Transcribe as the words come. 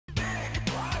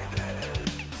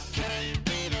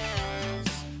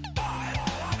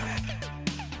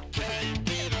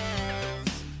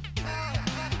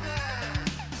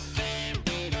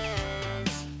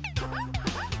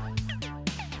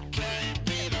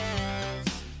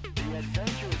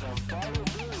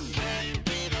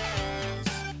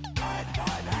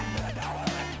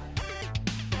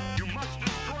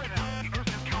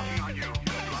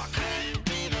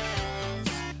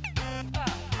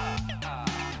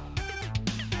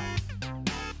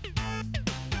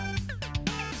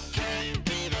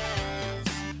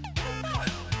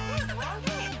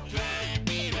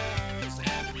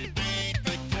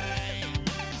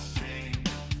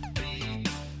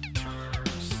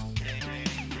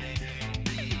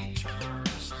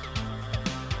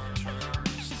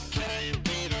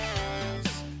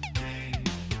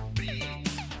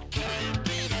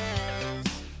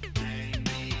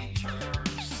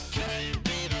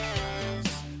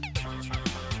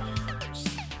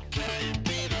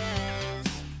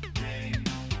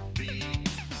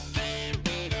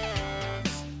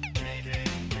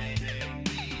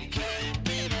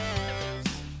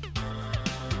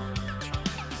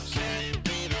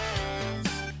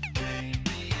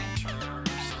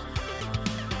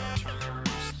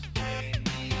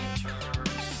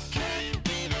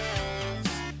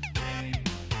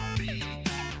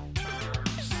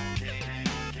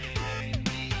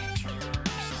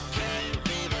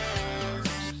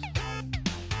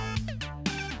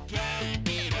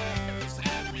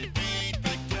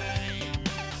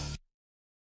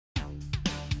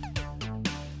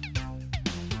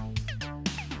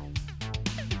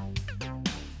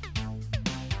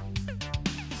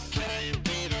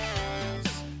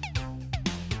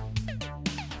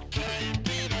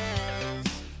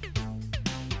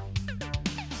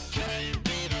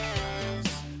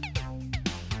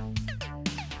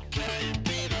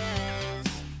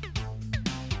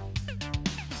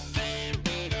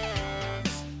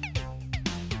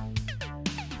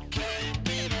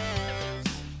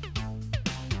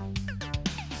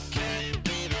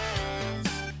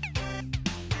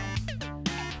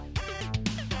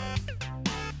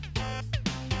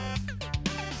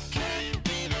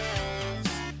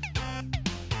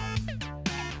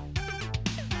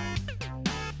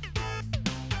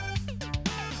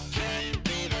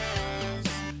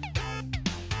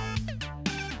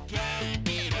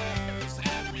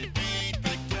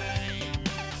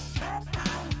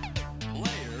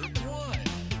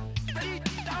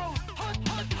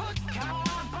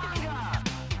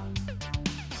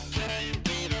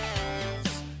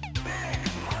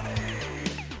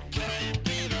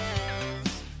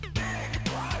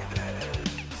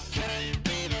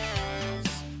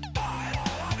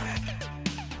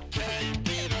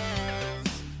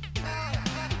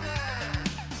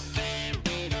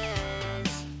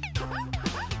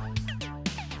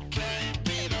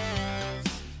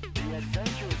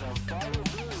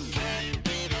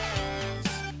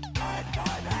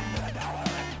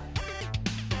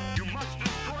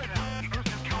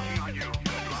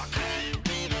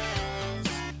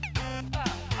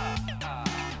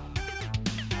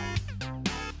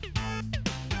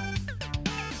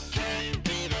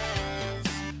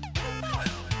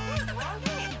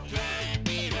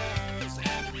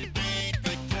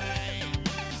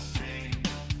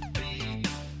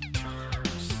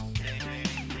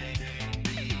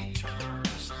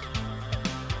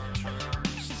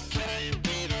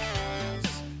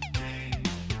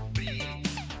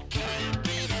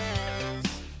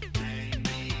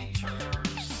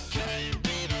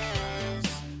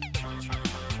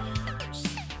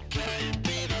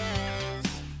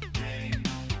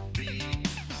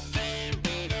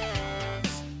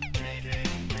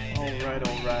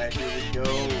Alright, here we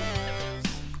go.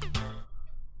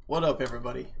 What up,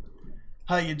 everybody?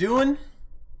 How you doing?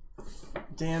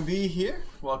 Dan B here.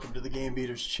 Welcome to the Game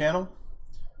Beaters channel.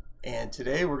 And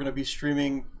today we're going to be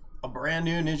streaming a brand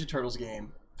new Ninja Turtles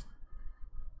game.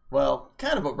 Well,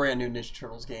 kind of a brand new Ninja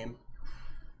Turtles game.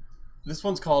 This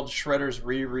one's called Shredder's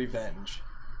Revenge.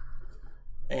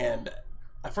 And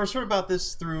I first heard about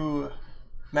this through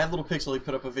Mad Little Pixel. He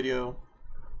put up a video,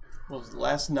 what was it,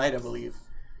 last night, I believe.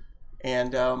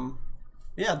 And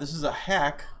yeah, this is a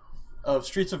hack of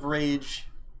Streets of Rage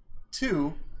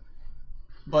 2,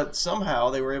 but somehow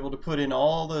they were able to put in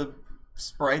all the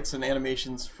sprites and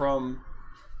animations from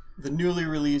the newly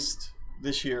released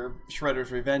this year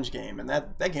Shredder's Revenge game. And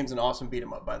that game's an awesome beat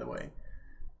 'em up, by the way.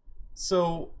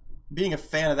 So being a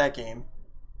fan of that game,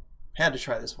 had to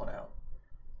try this one out.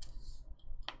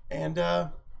 And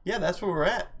yeah, that's where we're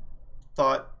at.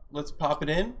 Thought, let's pop it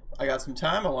in. I got some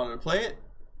time, I wanted to play it.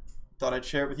 Thought I'd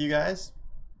share it with you guys.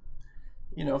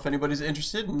 You know, if anybody's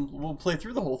interested, and we'll play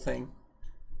through the whole thing.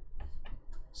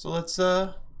 So let's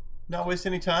not waste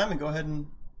any time and go ahead and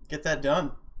get that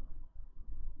done.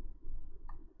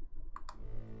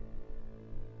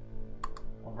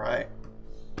 Alright.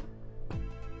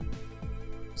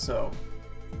 So,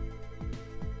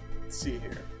 let's see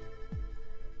here.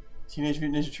 Teenage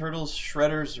Mutant Ninja Turtles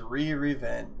Shredder's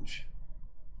Revenge.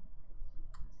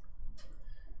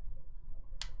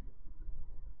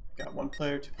 Got 1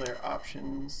 player, 2 player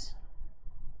options.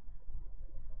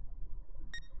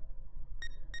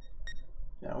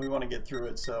 Now we want to get through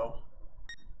it, so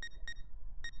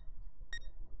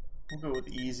we'll go with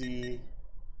easy.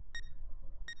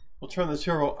 We'll turn the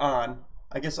turbo on.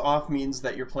 I guess off means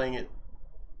that you're playing it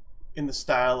in the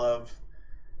style of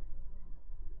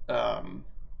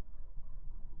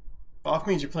off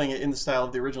means you're playing it in the style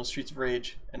of the original Streets of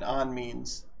Rage, and on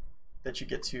means that you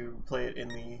get to play it in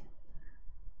the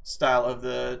style of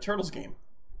the Turtles game.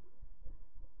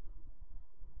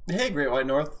 Hey, Great White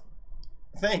North.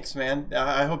 Thanks, man.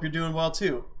 I hope you're doing well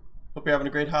too. Hope you're having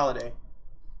a great holiday.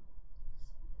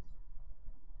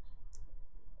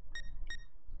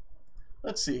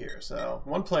 Let's see here. So,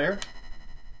 1 player.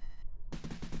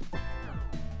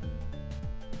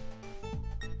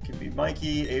 Can be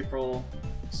Mikey, April,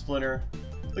 Splinter.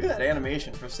 Look at that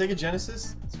animation for SEGA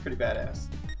Genesis. It's pretty badass.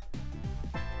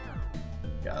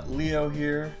 Got Leo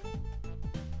here.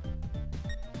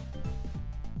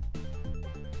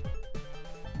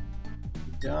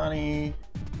 Donnie,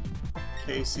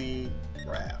 Casey,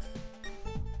 Raph.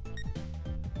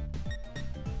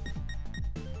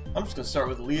 I'm just gonna start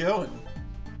with Leo and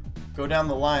go down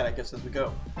the line, I guess, as we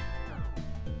go.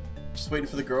 Just waiting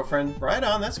for the girlfriend. Right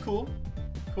on, that's cool.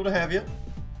 Cool to have you.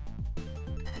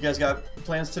 You guys got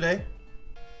plans today?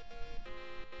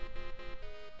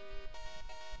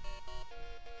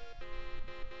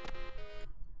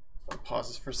 Pause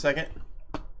this for a second.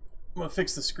 I'm gonna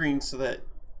fix the screen so that,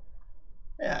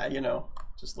 yeah, you know,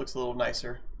 just looks a little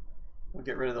nicer. We'll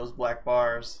get rid of those black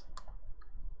bars.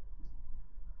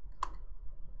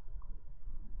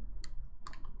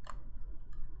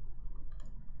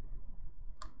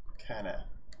 Kind of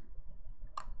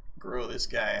grow this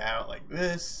guy out like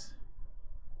this.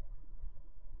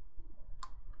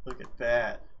 Look at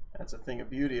that. That's a thing of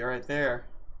beauty right there.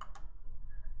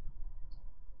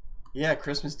 Yeah,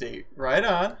 Christmas date. Right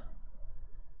on.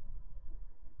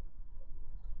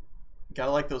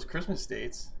 Gotta like those Christmas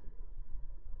dates.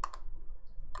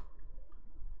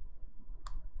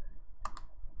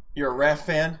 You're a Raph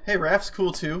fan? Hey, Raph's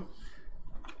cool too.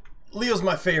 Leo's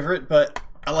my favorite, but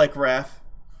I like Raph.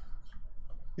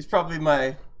 He's probably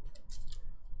my...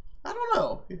 I don't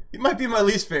know. He might be my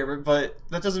least favorite, but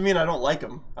that doesn't mean I don't like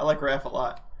him. I like Raph a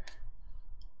lot.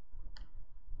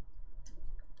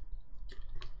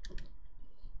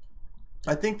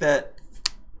 I think that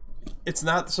it's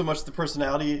not so much the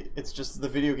personality, it's just the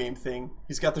video game thing.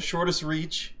 He's got the shortest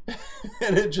reach,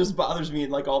 and it just bothers me in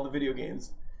like all the video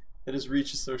games that his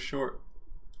reach is so short.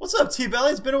 What's up, T-Belly?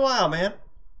 It's been a while, man.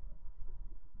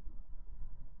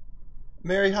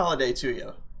 Merry holiday to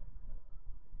you.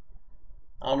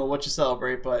 I don't know what you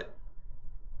celebrate, but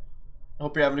I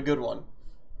hope you're having a good one.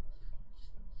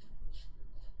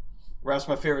 Raph's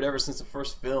my favorite ever since the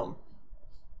first film.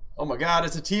 Oh my god,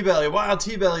 it's a T-Belly. Wow,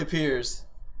 T-Belly appears.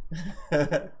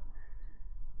 Yeah,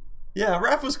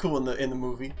 Raph was cool in the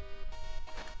movie.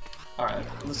 Alright,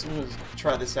 let's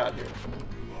try this out here.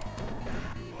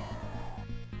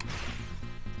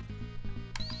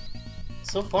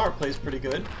 So far, it plays pretty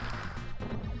good.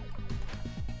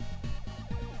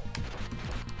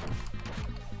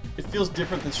 It feels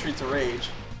different than Streets of Rage.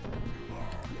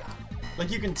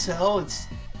 Like, you can tell it's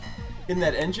in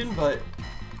that engine, but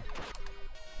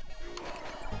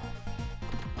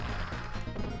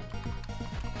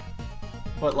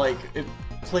but like it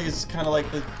plays kind of like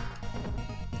the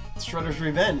Shredder's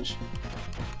Revenge.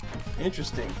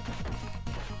 Interesting.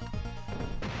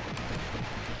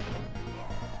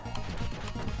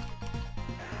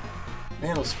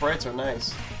 Man, those sprites are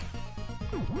nice.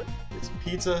 Get some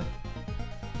pizza.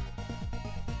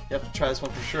 You have to try this one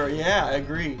for sure. Yeah, I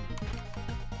agree.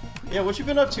 Yeah, what you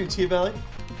been up to, T-Belly?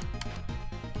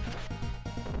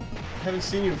 Haven't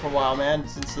seen you for a while, man,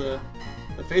 since the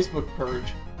Facebook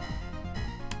purge.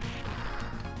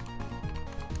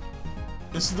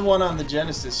 This is the one on the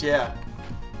Genesis, yeah.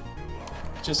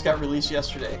 Just got released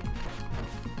yesterday.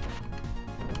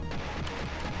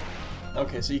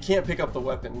 Okay, so you can't pick up the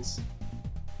weapons.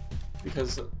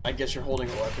 Because I guess you're holding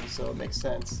a weapon, so it makes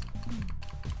sense.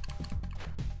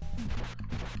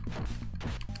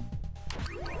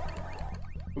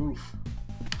 Oof.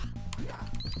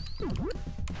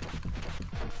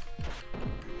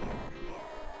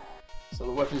 So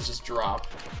the weapons just drop.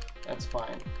 That's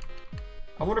fine.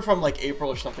 I wonder if I'm like April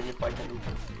or something if I can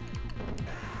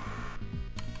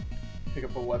pick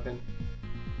up a weapon.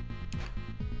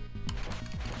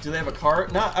 Do they have a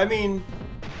cart? No, I mean,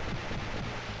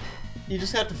 you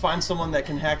just have to find someone that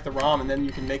can hack the ROM and then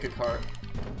you can make a cart.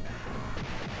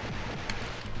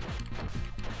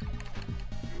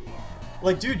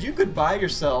 Like, dude, you could buy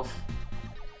yourself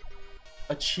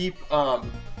a cheap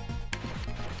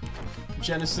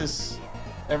Genesis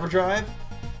EverDrive.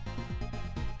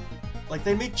 Like,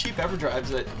 they make cheap EverDrives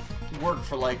that work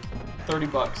for like 30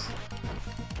 bucks.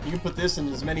 You can put this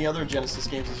in as many other Genesis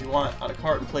games as you want on a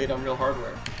cart and play it on real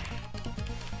hardware.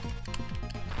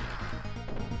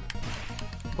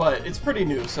 But it's pretty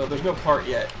new, so there's no cart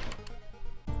yet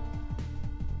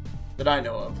that I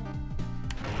know of.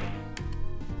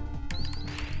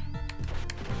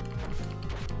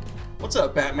 What's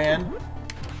up, Batman?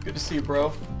 Good to see you,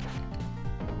 bro.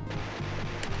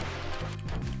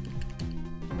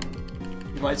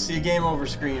 You might see a game over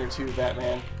screen or two,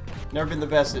 Batman. Never been the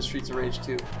best at Streets of Rage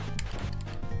 2.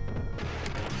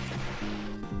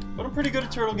 But I'm pretty good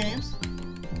at turtle games.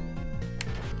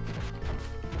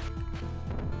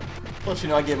 Plus, you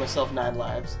know, I gave myself 9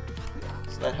 lives,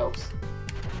 so that helps.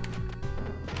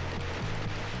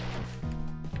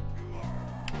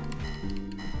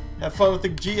 Have fun with the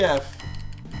GF.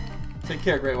 Take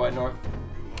care, Great White North.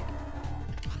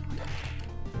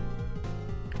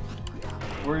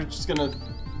 We're just gonna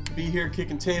be here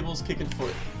kicking tables, kicking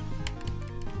foot.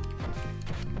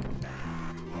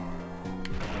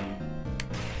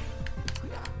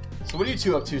 So what are you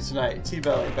two up to tonight?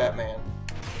 T-Belly and Batman.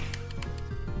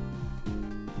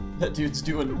 That dude's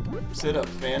doing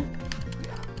sit-ups, man.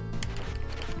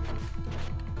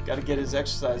 Gotta get his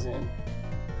exercise in.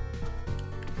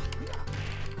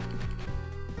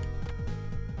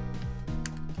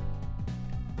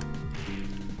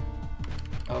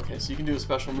 Okay, so you can do a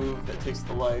special move that takes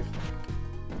the life.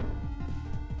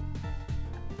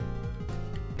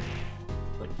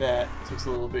 Like that. It takes a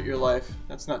little bit of your life.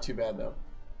 That's not too bad, though.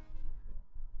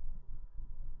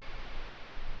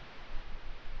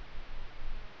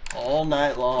 All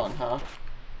night long, huh?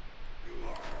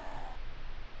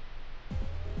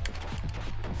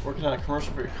 Working on a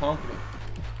commercial for your company.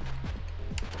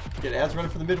 Get ads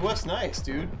running for the Midwest. Nice,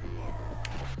 dude.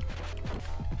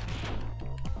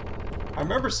 I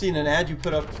remember seeing an ad you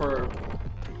put up for...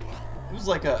 It was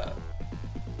like a...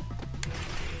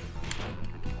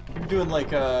 You were doing like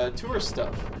tourist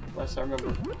stuff, last I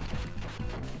remember.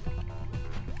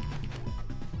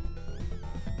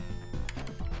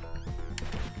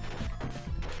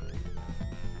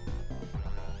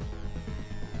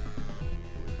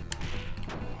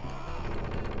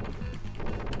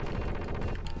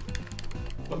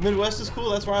 But Midwest is cool.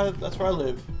 That's where I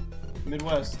live.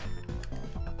 Midwest.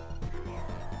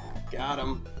 Got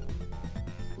him.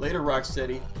 Later,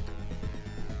 Rocksteady.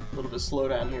 A little bit slow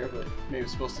down here, but maybe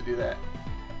it's supposed to do that.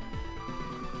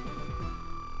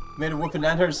 Made a whooping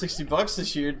 960 bucks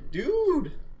this year,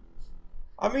 dude.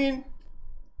 I mean,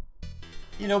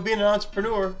 you know, being an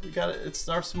entrepreneur, you gotta. It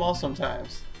starts small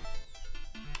sometimes.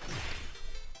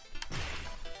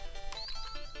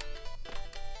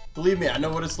 Believe me, I know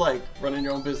what it's like running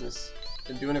your own business.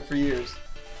 Been doing it for years.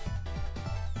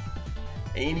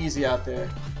 Ain't easy out there.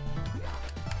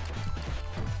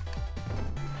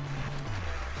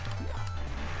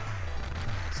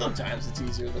 Sometimes it's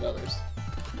easier than others.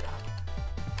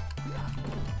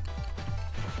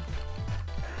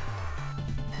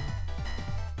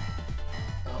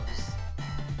 Oh, these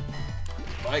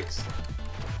bikes.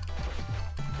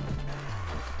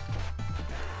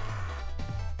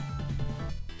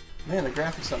 Man, the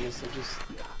graphics on this are just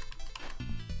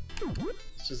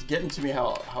It's just getting to me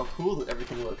how cool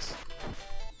everything looks.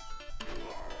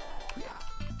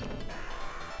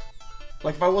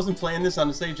 Like, if I wasn't playing this on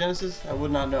the SEGA Genesis, I would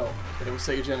not know that it was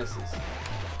SEGA Genesis.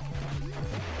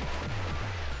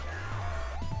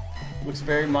 Looks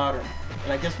very modern.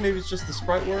 And I guess maybe it's just the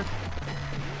sprite work.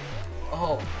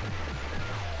 Oh.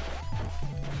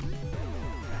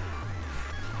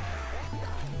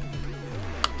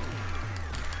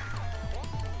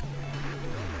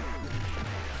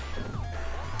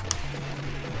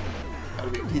 Gotta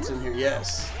be a pizza in here,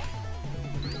 yes.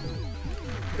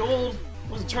 Gold!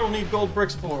 What does a turtle need gold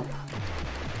bricks for?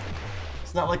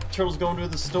 It's not like turtles going to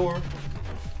the store.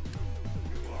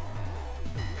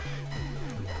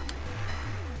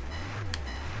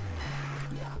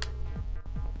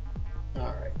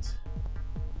 Alright.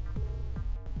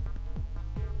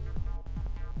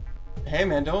 Hey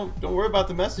man, don't worry about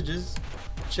the messages.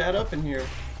 Chat up in here.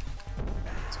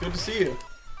 It's good to see you.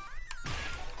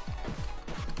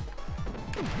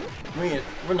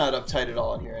 We're not uptight at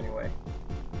all in here anyway.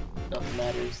 Nothing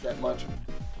matters that much.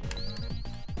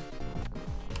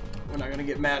 We're not gonna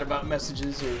get mad about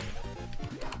messages or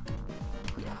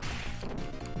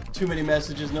too many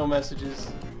messages, no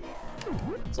messages.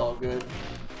 It's all good.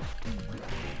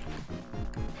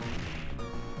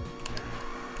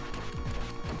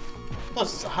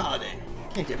 Plus it's a holiday.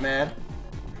 Can't get mad.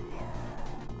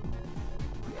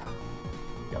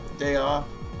 Got the day off.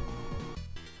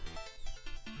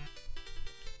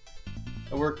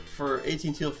 I work for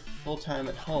Tmnt full-time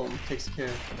at home. Takes care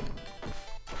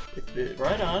of it.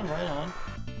 Right on, right on.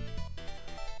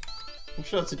 I'm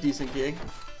sure it's a decent gig.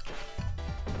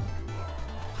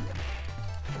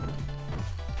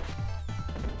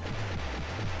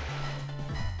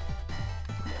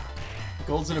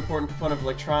 Gold's an important component of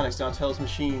electronics. Donatello's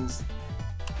machines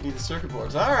need the circuit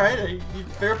boards. Alright,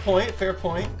 fair point, fair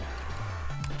point.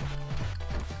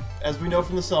 As we know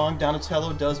from the song,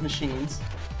 Donatello does machines.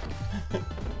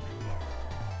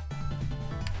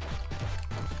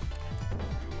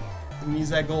 He needs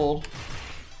that gold.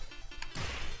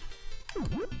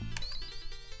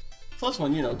 Plus,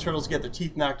 when you know turtles get their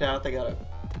teeth knocked out, they gotta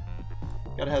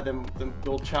have them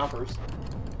gold choppers.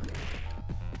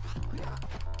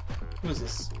 Who is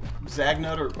this?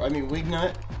 Zagnut or I mean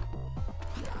Wignut?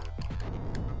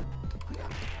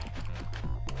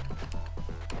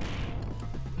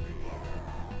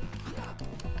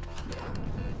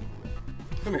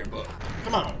 Come here, bud.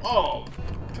 Come on. Oh,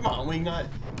 come on, Wingnut.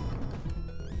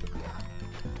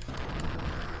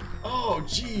 Oh,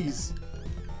 jeez.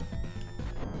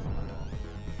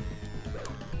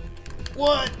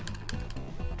 What?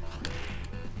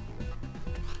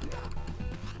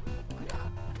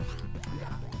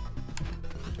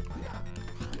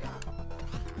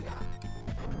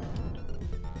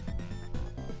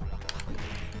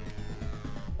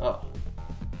 Oh.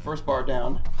 First bar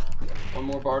down. One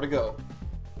more bar to go.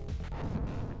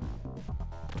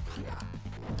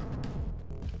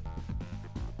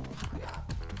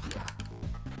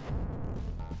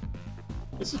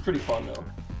 This is pretty fun though.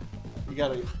 You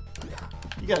gotta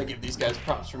give these guys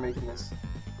props for making this.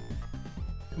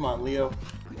 Come on, Leo.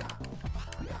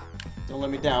 Don't let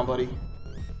me down, buddy.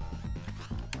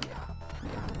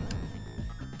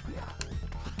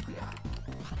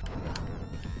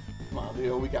 Come on,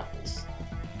 Leo, we got this.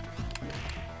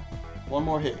 One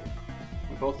more hit.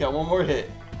 We both got one more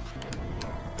hit.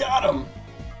 Got him!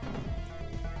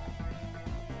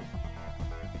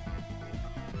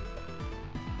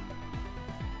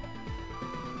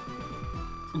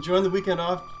 Enjoying the weekend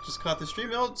off? Just caught the stream.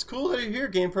 Oh, it's cool that you're here,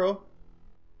 GamePro.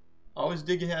 Always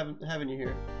dig having you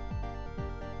here.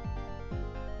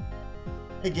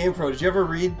 Hey, GamePro, did you ever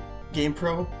read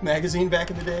GamePro magazine back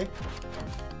in the day?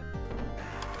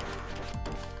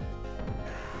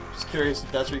 Just curious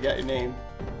if that's where you got your name.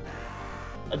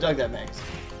 I dug that magazine.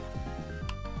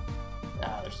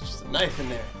 Ah, there's just a knife in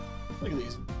there. Look at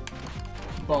these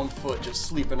bum foot just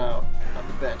sleeping out on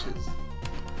the benches.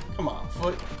 Come on,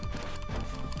 foot.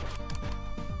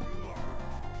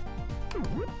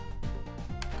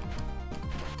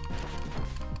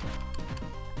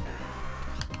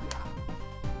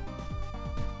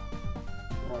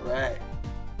 Alright.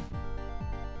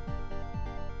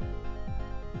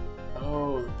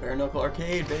 Oh, the Bare Knuckle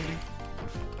Arcade, baby.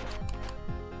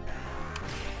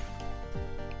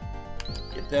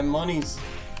 Get them monies.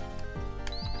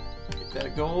 Get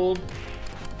that gold.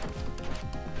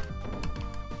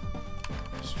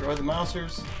 Destroy the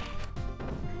mousers.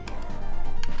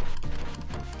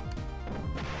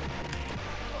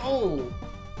 Oh!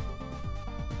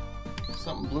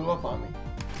 Something blew up on me.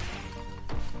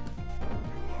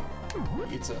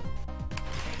 Pizza.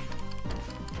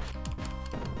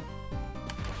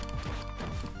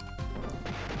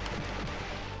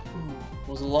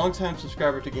 Was a longtime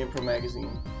subscriber to GamePro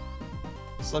magazine.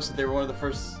 Sucks that they were one of the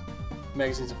first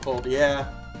magazines to fold. Yeah.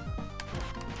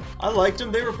 I liked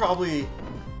them. They were probably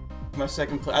my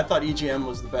second play. I thought EGM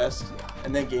was the best,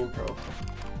 and then GamePro.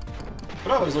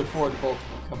 But I always look forward to both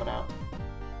of them coming out.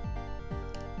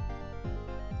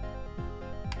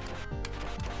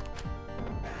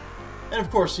 And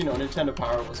of course, you know, Nintendo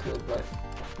Power was good, but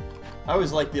I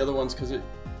always liked the other ones because you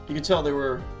could tell they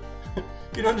were,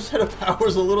 you know, Nintendo Power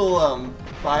was a little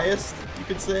biased, you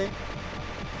could say.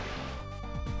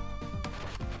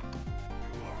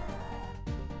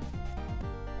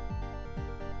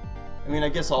 I mean, I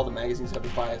guess all the magazines have the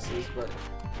biases, but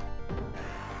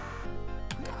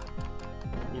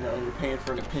you know, you're paying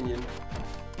for an opinion.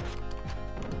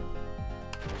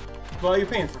 Well, you're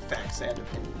paying for facts and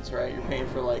opinions, right? You're paying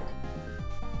for, like,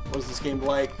 what is this game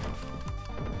like?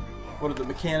 What are the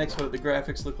mechanics? What do the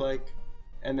graphics look like?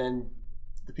 And then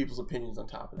the people's opinions on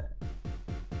top of that.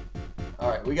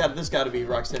 Alright, this got to be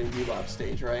Rocksteady Bebop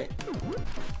stage, right?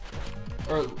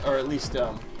 Or at least,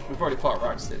 we've already fought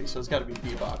Rocksteady, so it's got to be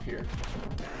Bebop here.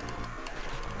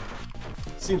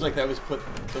 Seems like that was put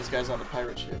those guys on the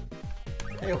pirate ship.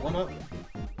 Hey, one up.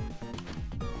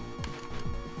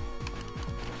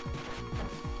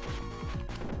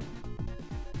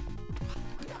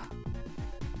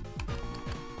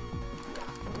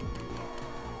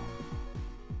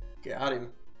 Got him.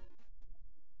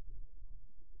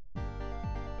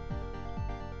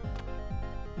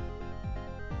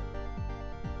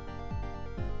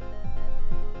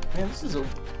 Man, this is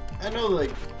I know,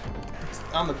 like,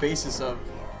 on the basis of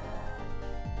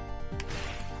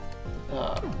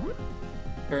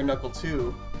Bare Knuckle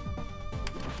 2.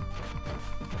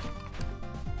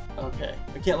 Okay,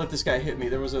 I can't let this guy hit me.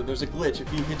 There's a glitch. If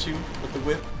he hits you with the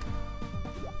whip,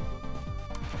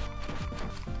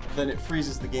 then it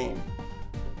freezes the game.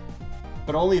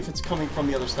 But only if it's coming from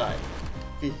the other side.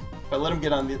 If I let him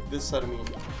get on this side of me,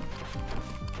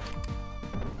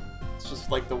 it's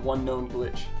just like the one known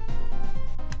glitch.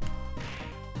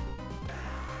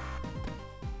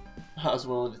 I was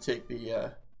willing to take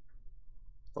the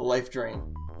life drain.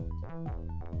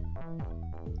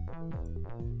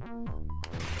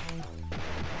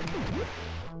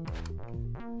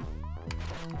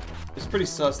 It's pretty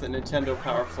sus that Nintendo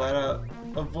Power flat out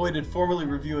avoided formally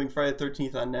reviewing Friday the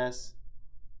 13th on NES.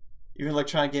 Even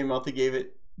Electronic Game Monthly gave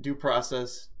it due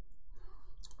process,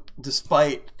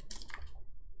 despite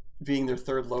being their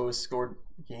third lowest scored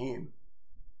game.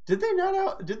 Did they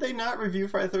not review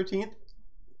Friday the 13th?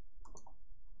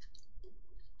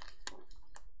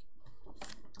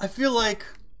 I feel like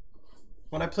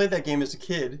when I played that game as a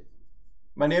kid,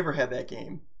 my neighbor had that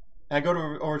game. And I go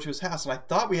over to his house, and I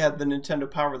thought we had the Nintendo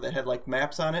Power that had like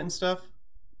maps on it and stuff,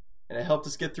 and it helped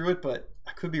us get through it, but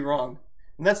I could be wrong.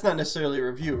 And that's not necessarily a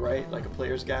review, right? Like a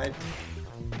player's guide.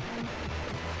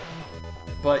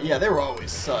 But yeah, they were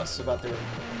always sus about their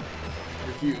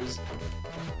reviews.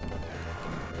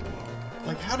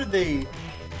 Like, how did they,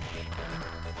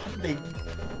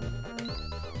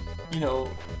 you know,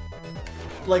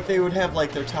 like they would have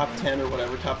like their top 10 or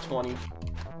whatever, top 20.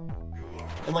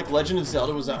 And like Legend of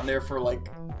Zelda was on there for like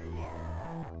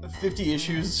 50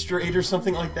 issues straight or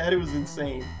something like that. It was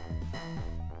insane.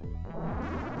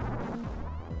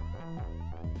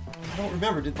 I don't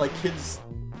remember. Did like kids,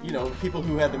 you know, people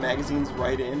who had the magazines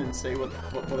write in and say what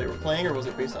they were playing, or was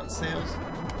it based on sales?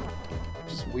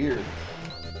 Just weird.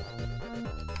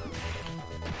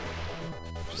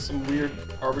 Just some weird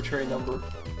arbitrary number.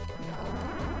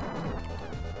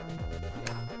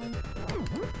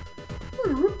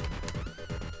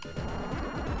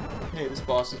 Hey, this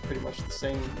boss is pretty much the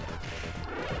same.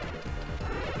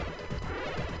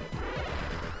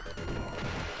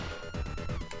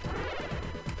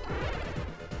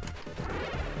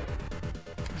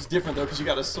 It's different though, because you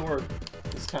got a sword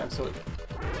this time, so it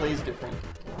plays different.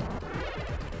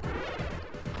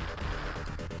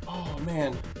 Oh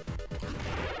man.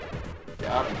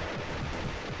 Got him.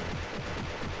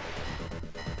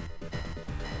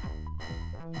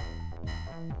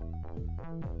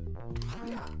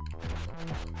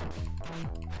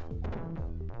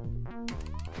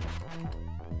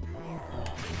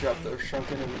 Drop those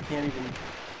shrunken and we can't even...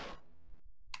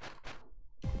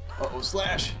 Uh-oh,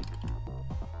 slash!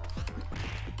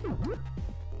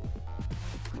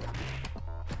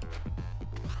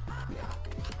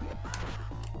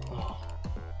 Oh.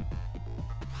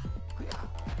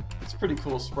 It's a pretty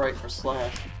cool sprite for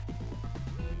slash.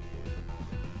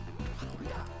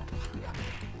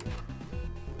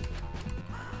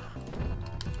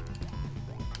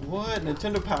 What?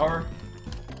 Nintendo Power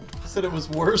said it was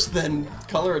worse than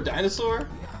Color a Dinosaur?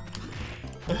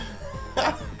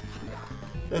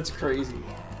 That's crazy.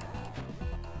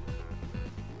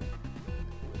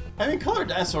 I mean, Color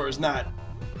Dinosaur is not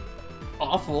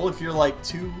awful. If you're like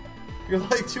two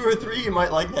or three, you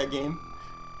might like that game.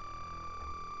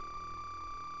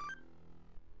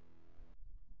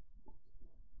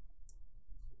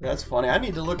 That's funny. I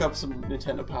need to look up some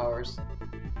Nintendo powers.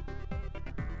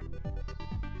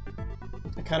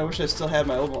 I kind of wish I still had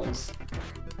my old ones.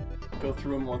 Go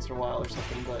through them once in a while or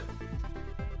something, but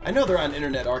I know they're on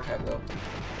Internet Archive though.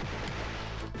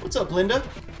 What's up, Linda?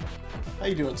 How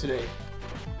you doing today?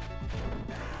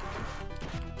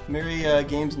 Merry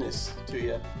gamesness to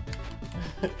you.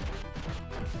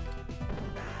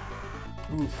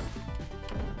 Oof.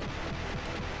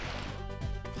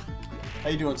 How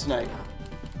you doing tonight?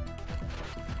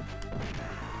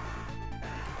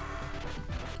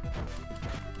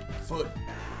 Foot.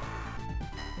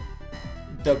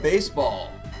 The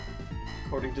baseball,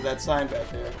 according to that sign back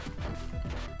there.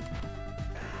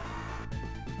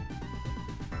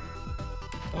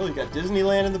 Oh, you got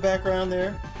Disneyland in the background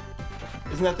there.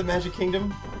 Isn't that the Magic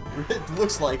Kingdom? It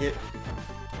looks like it.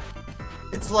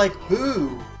 It's like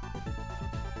Boo.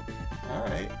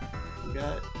 Alright. We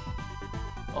got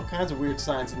all kinds of weird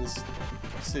signs in this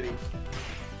city.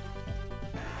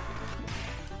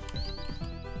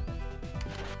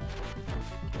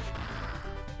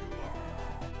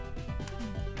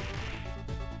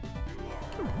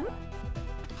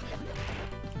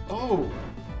 Oh!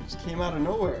 Just came out of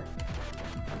nowhere.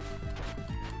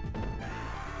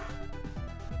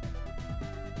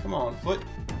 Come on, Foot.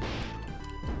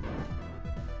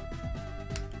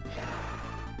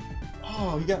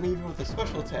 Oh, he got me even with a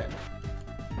special attack.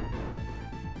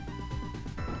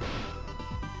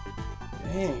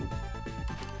 Dang.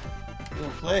 He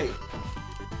don't play.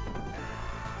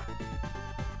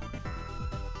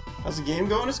 How's the game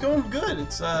going? It's going good.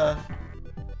 It's, I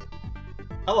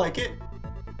like it.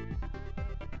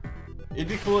 It'd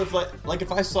be cool if, like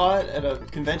if I saw it at a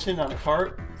convention on a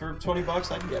cart for 20 bucks,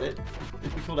 I'd get it.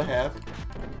 It'd be cool to have.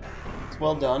 It's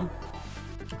well done.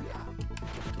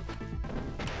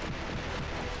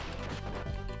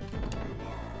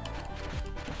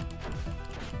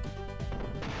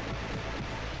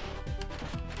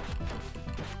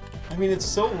 I mean, it's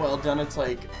so well done, it's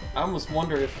like, I almost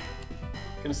wonder if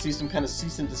I'm gonna see some kind of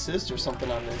cease and desist or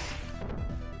something on this.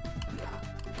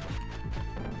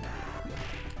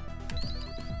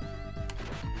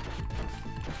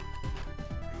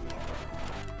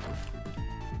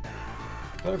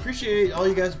 But I appreciate all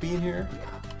you guys being here.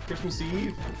 Christmas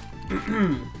Eve. It's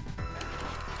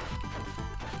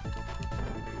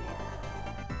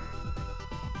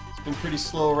been pretty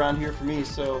slow around here for me,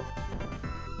 so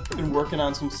I've been working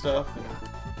on some stuff.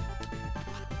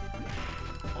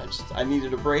 And I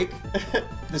needed a break.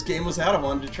 This game was out, I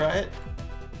wanted to try it.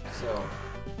 So,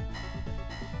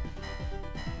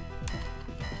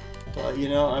 but you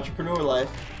know, entrepreneur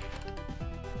life.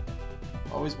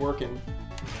 Always working.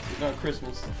 On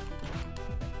Christmas.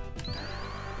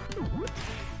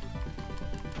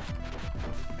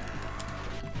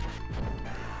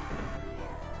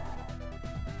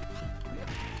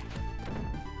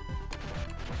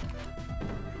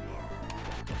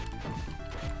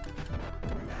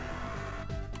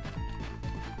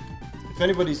 If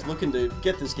anybody's looking to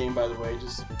get this game, by the way,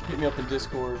 just hit me up in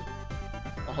Discord.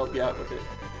 I'll help you out with it.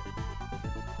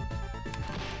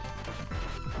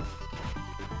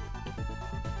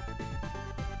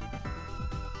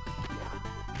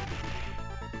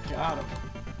 Got him.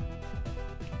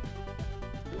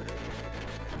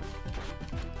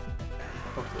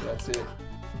 Hopefully that's it.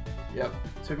 Yep,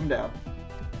 took him down.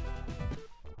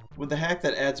 Would the hack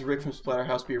that adds Rick from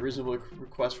Splatterhouse be a reasonable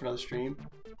request for another stream?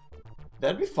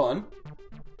 That'd be fun.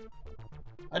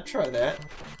 I'd try that.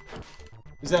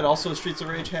 Is that also a Streets of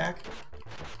Rage hack?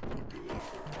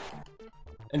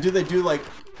 And do they do like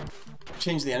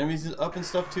change the enemies up and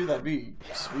stuff too? That'd be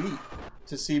sweet.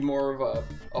 To see more of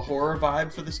a horror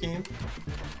vibe for this game.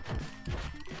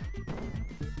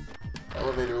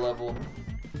 Elevator level.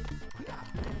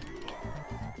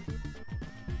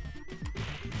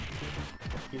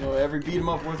 You know, every beat 'em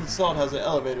up worth its salt has an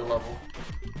elevator level.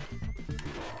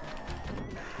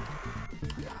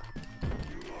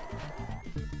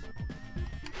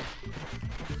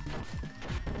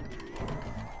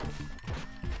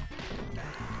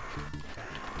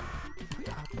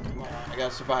 Come on, I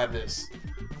gotta survive this.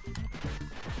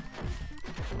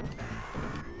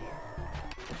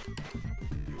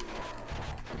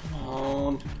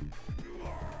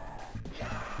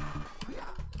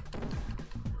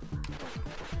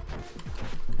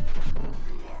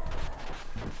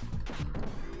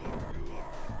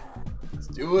 Let's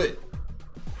do it.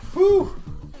 Whew.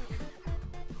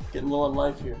 Getting low on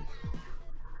life here.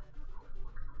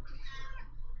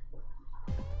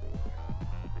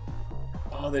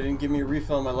 Oh, they didn't give me a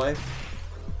refill on my life.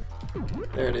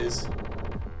 There it is.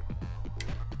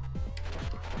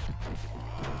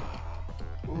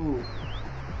 Ooh.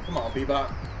 Come on,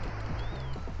 Bebop.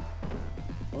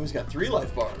 Oh, he's got 3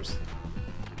 life bars.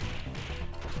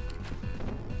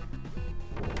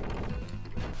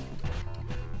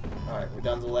 Alright, we're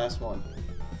down to the last one.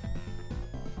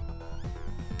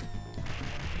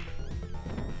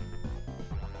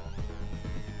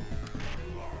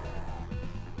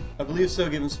 I believe so,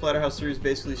 given Splatterhouse 3 is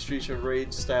basically Streets of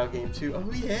Rage style game too.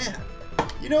 Oh yeah!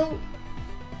 You know,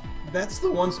 that's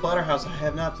the one Splatterhouse I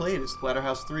have not played, is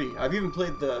Splatterhouse 3. I've even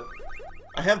played the...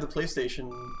 I have the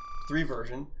PlayStation 3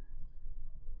 version.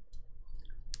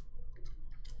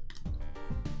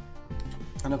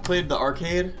 And I've played the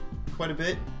arcade quite a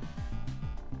bit.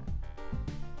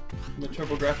 The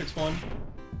TurboGrafx one.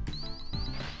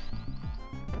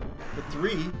 But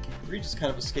 3 just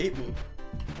kind of escaped me.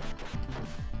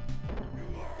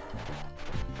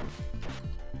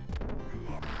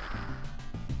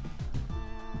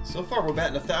 So far we're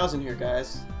batting 1,000 here,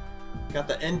 guys. Got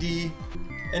the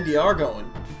NDR going.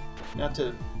 Not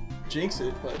to jinx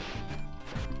it, but...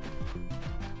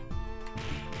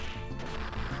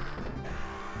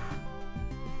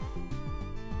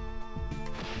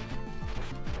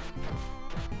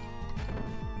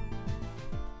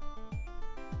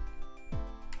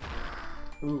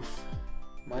 Oof.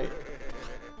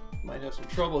 Might have some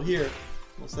trouble here.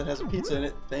 Unless that has a pizza in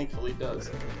it. Thankfully it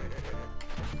does.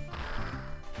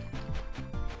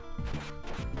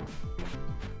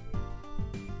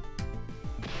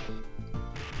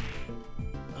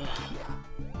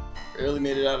 Barely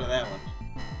made it out of that one.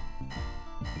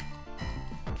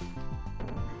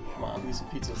 Come on, leave some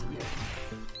pizzas in here.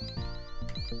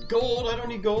 Gold! I don't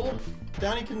need gold!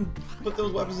 Downey can put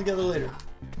those weapons together later.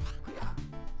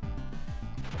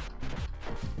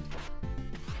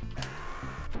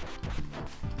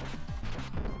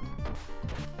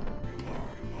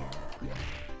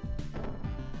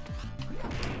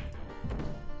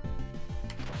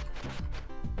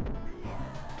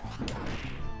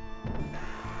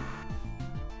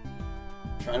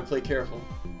 Trying to play careful.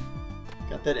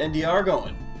 Got that NDR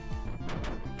going.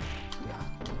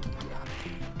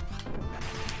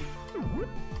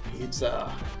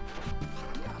 Pizza.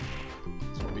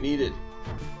 That's what we needed.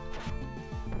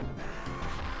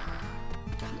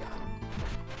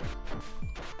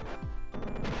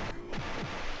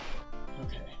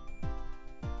 Okay.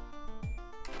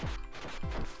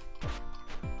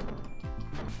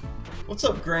 What's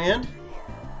up, Grand?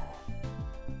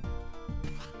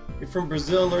 You're from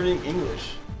Brazil learning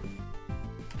English.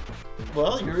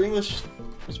 Well, your English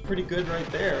was pretty good right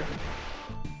there.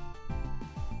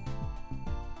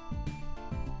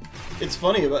 It's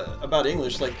funny about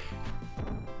English, like,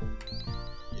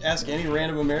 ask any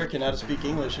random American how to speak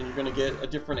English and you're gonna get a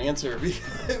different answer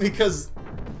because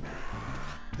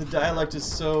the dialect is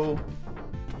so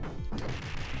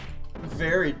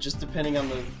varied just depending on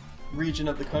the region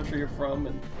of the country you're from.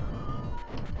 And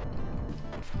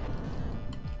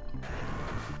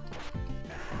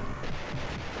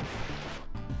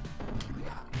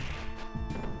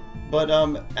but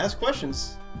ask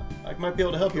questions. I might be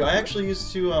able to help you. I actually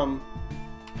used to,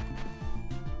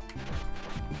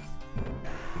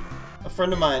 a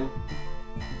friend of mine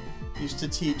used to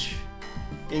teach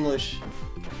English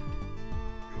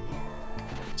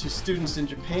to students in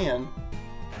Japan,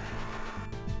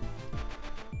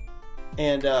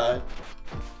 and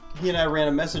he and I ran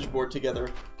a message board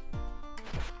together,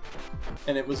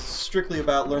 and it was strictly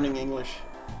about learning English,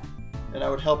 and I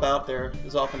would help out there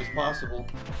as often as possible.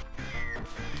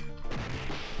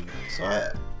 So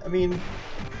I mean,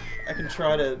 I can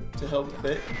try to help a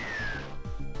bit.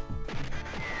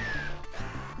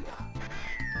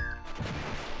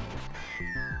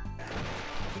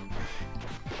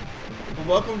 Well,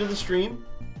 welcome to the stream.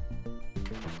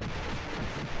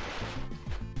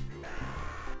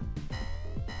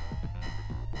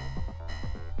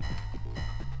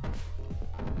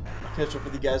 I'll catch up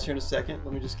with you guys here in a second.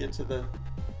 Let me just get to the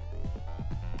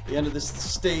end of this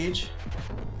stage.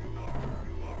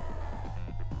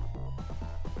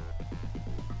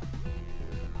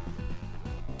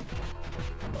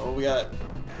 Oh, we got,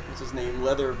 what's his name?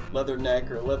 Leather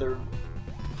Neck or Leather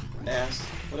Ass,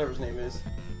 whatever his name is.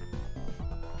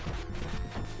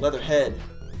 Leatherhead.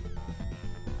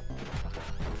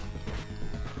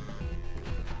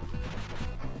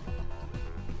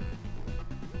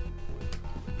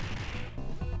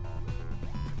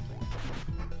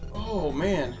 Oh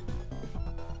man.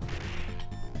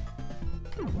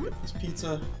 Get this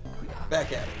pizza.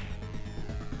 Back at it.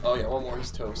 Oh yeah, one more,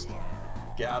 he's toast.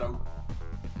 Got him.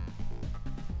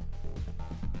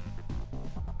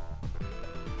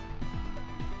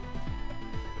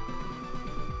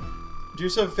 Do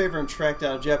yourself a favor and track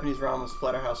down a Japanese ROM of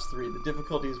Splatterhouse 3. The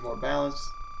difficulty is more balanced.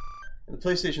 And the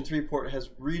PlayStation 3 port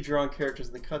has redrawn characters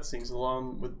in the cutscenes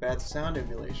along with bad sound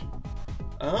emulation.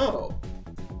 Oh.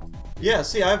 Yeah,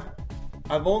 see, I've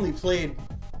only played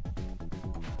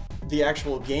the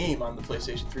actual game on the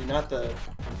PlayStation 3, not the...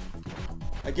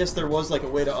 I guess there was like a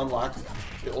way to unlock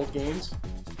the old games,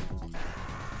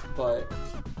 but...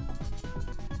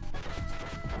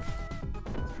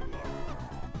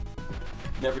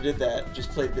 Never did that, just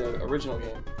played the original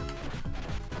game.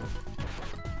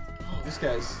 Oh, this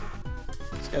guy's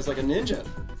like a ninja.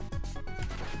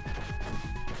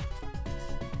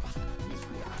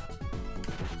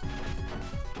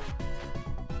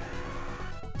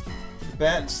 The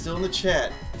bat still in the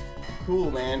chat.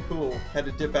 Cool, man, cool. Had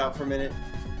to dip out for a minute.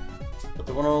 But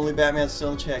the one and only Batman's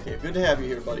still in the chat cave. Good to have you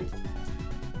here, buddy.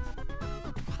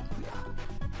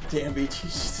 Damn,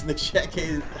 BT's in the chat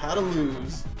cave. How to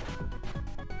lose.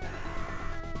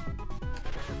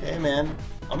 Hey, man.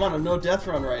 I'm on a no-death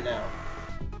run right now.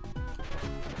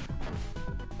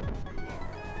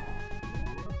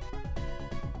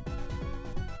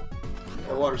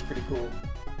 That water's pretty cool.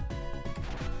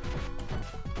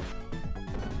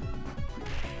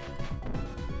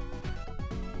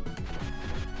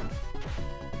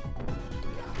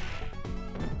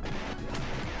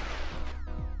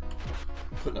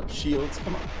 Putting up shields,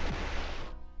 come on.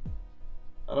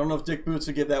 I don't know if Dick Boots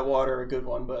would give that water a good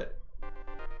one, but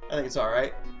I think it's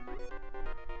alright.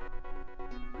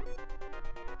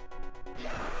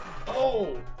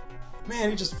 Oh! Man,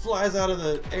 he just flies out of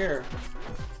the air.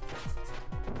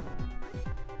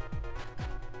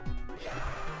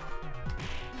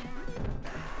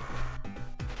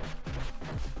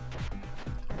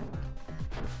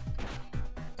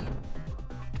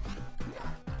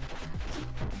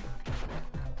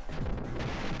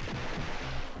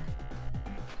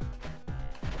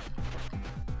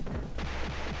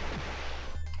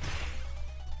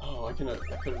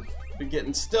 I could have been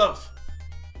getting stuff.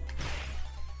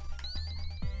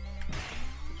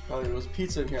 Probably was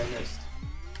pizza in here I missed.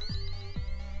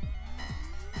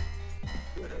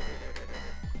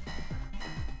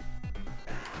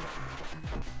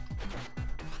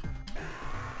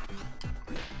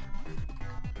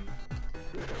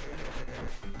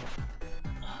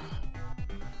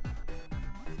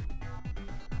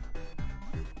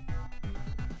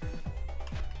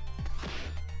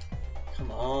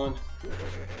 Come on.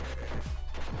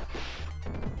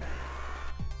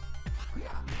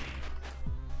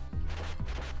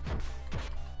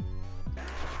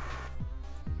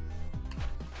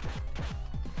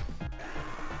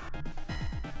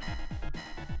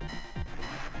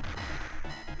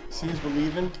 See who's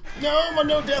believing? No, my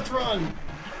no death run!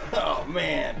 Oh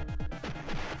man.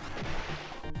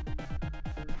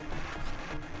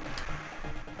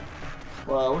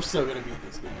 Well, we're still gonna beat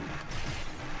this game.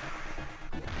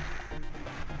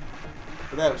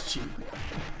 But that was cheap.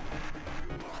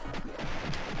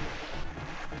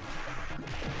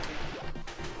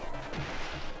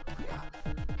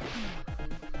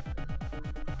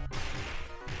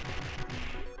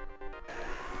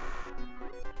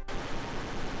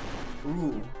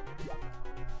 Ooh.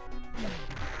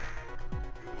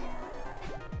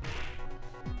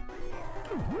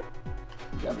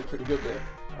 Gotta be pretty good there.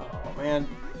 Oh man.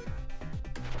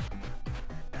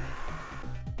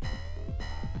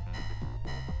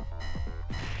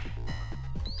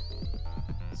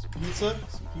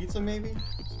 Some pizza maybe?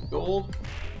 Some gold?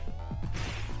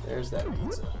 There's that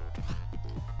pizza.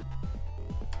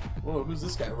 Whoa, who's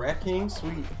this guy? Rat King?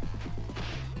 Sweet.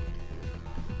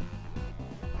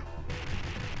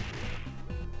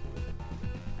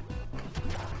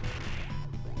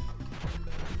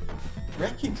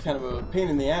 Rat King's kind of a pain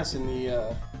in the ass in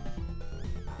the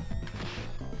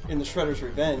Shredder's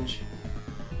Revenge.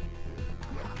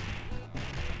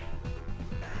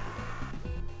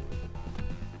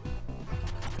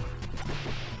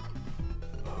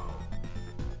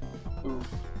 Oof.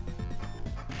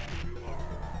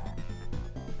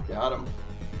 Got him.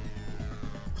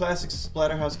 Classic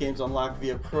Splatterhouse games unlocked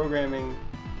via programming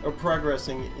or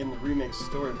progressing in the remake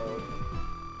story mode.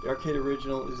 The arcade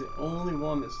original is the only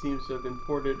one that seems to have been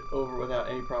ported over without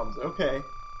any problems. Okay.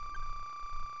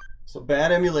 So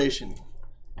bad emulation.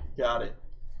 Got it.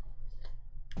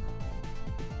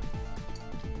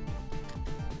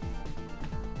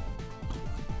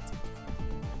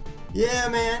 Yeah,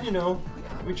 man, you know,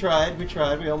 we tried,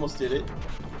 we almost did it.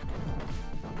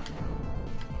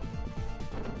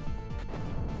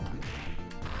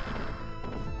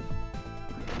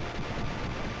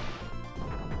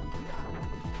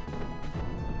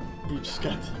 You just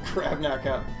got the crap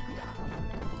knockout.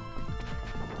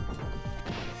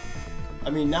 I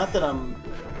mean, not that I'm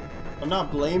not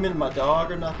blaming my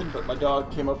dog or nothing, but my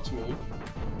dog came up to me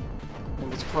and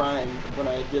was crying when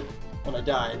I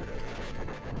died,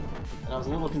 and I was a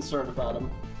little concerned about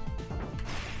him.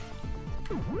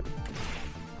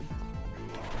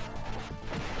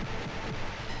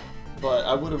 But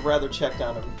I would have rather checked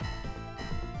on him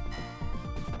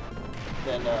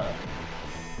than,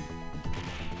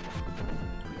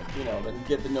 you know, than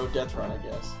get the no death run, I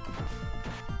guess.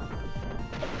 I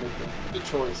have to make the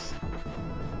choice.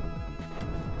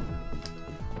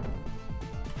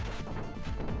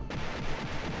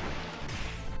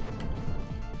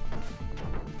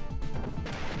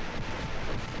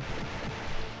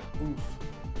 Oof.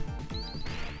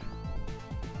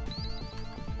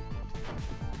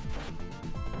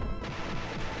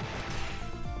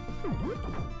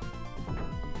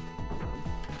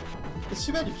 It's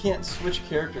too bad you can't switch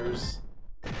characters,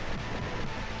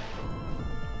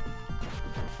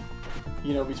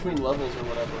 you know, between levels or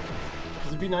whatever. Because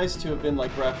it'd be nice to have been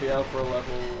like Raphael for a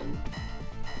level, and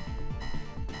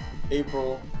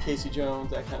April, Casey Jones,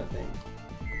 that kind of thing.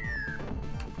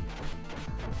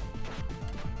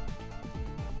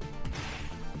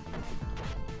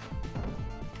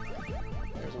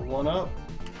 There's a 1-up.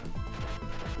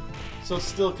 So it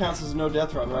still counts as a no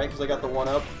death run, right? Because I got the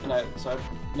 1-up, and so I have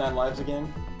 9 lives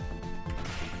again.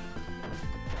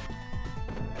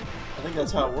 I think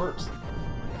that's how it works.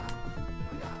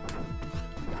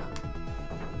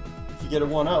 If you get a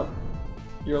 1-up,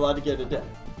 you're allowed to get a death.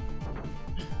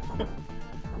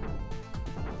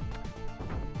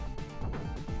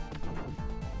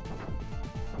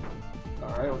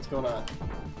 Alright, what's going on?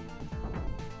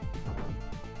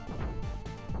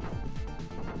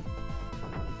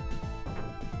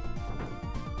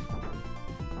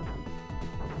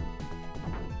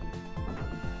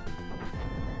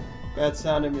 Bad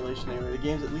sound emulation anyway. The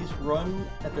games at least run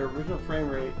at their original frame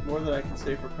rate, more than I can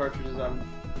say for cartridges on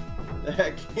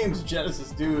that game's Genesis,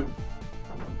 dude.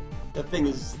 That thing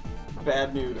is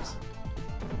bad news.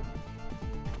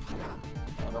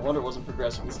 Oh, no wonder it wasn't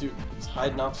progressing. This dude is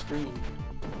hiding off screen.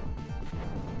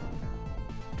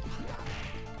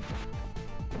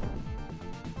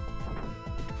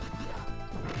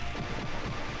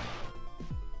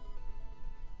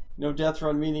 No death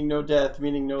run meaning no death,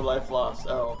 meaning no life lost.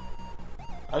 Oh.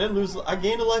 I didn't lose. I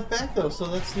gained a life back though, so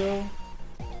that's no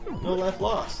life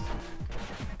lost.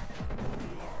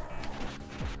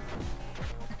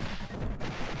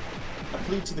 I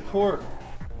plead to the court.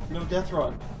 No death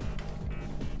run.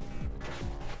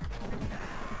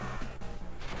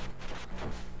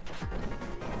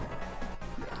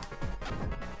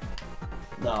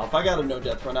 No, if I got a no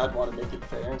death run, I'd want to make it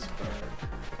fair and square.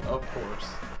 Of course.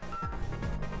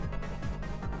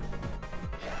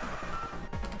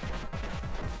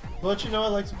 But you know, I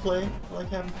like to play. I like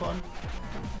having fun.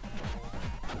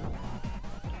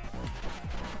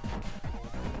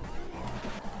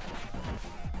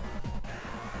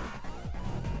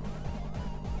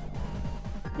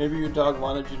 Maybe your dog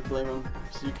wanted you to blame him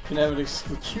so you can have an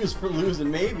excuse for losing,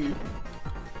 maybe.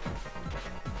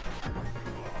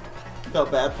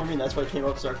 Felt bad for me and that's why I came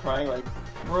up and started crying like,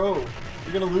 bro,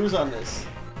 you're gonna lose on this.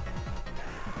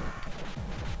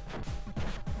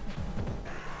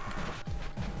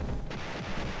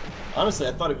 Honestly,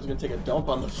 I thought he was going to take a dump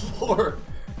on the floor.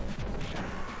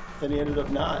 Then he ended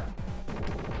up not.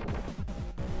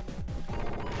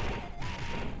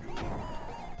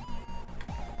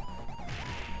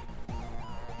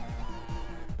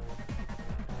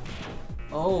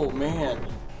 Oh, man.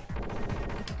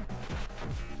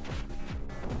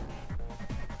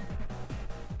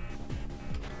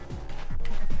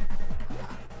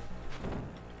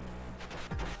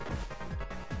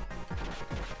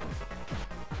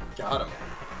 Got him.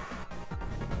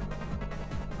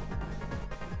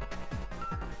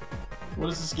 What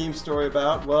is this game story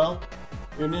about? Well,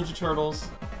 you're Ninja Turtles,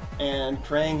 and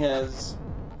Krang and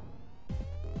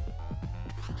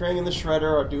the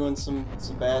Shredder are doing some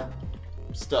bad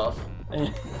stuff,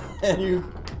 and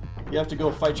you have to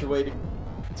go fight your way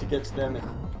to get to them, and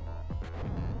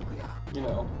you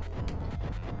know,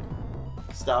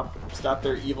 stop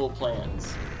their evil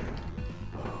plans.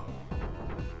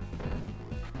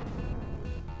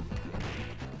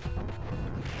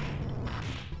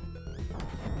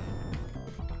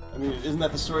 I mean, isn't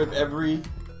that the story of every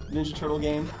Ninja Turtle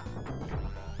game?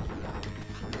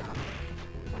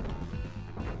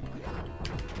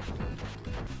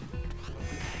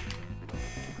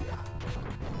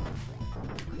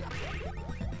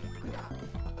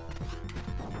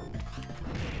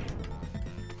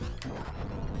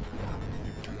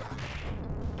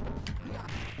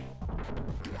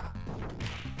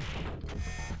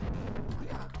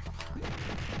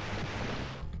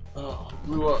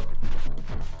 blew up.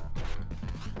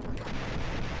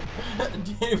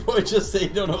 Danny Boy just say you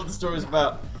don't know what the story's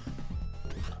about.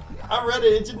 I read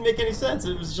it, it didn't make any sense.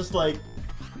 It was just like,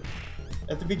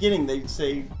 at the beginning they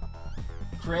say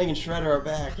Krang and Shredder are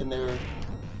back and they're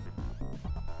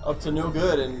up to no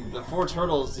good, and the four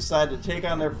turtles decide to take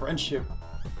on their friendship.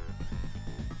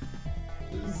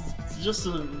 It's just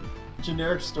a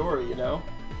generic story, you know?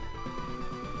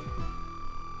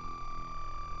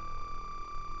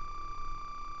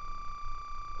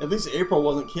 At least April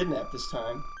wasn't kidnapped this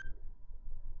time.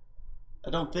 I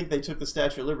don't think they took the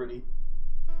Statue of Liberty.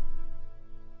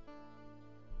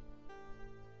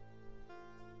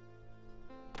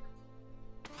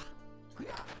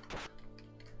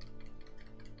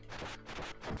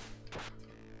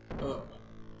 Oh.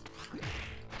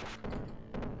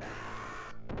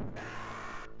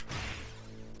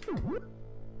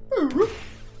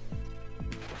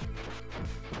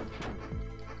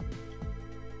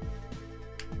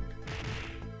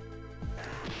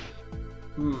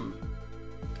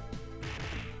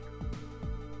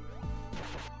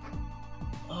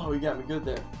 Oh, you got me good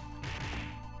there.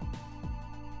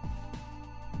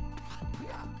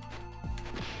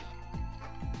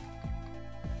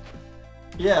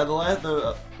 Yeah,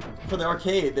 for the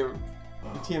arcade, the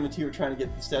Tmnt were trying to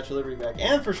get the Statue of Liberty back,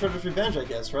 and for Shredder's Revenge, I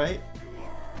guess, right?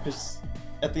 Because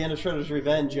at the end of Shredder's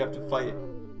Revenge, you have to fight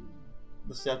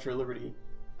the Statue of Liberty.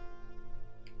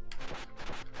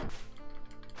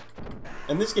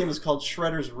 And this game is called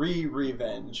Shredder's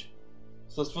Revenge,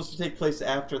 so it's supposed to take place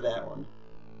after that one.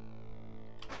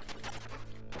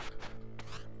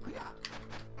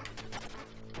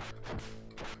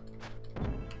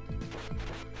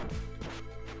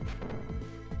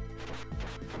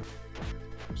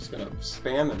 Just gonna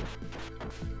spam him.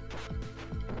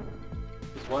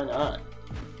 Because why not?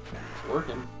 It's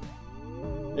working.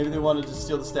 Maybe they wanted to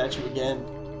steal the statue again.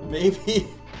 Maybe.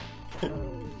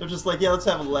 They're just like, yeah, let's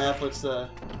have a laugh. Let's,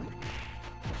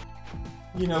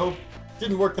 you know,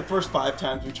 didn't work the first 5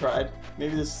 times we tried.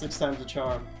 Maybe this 6 times the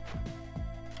charm.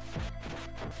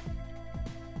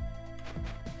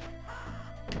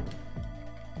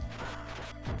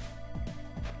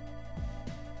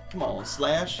 Come on,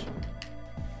 Slash.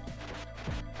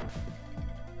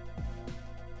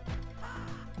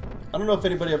 I don't know if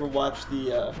anybody ever watched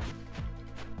the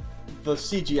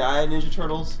CGI Ninja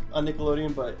Turtles on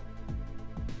Nickelodeon, but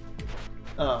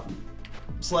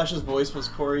Slash's voice was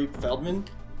Corey Feldman,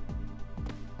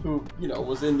 who, you know,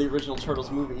 was in the original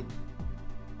Turtles movie.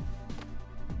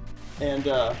 And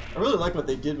I really like what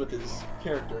they did with his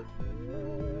character,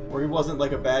 where he wasn't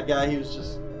like a bad guy, he was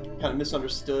just kind of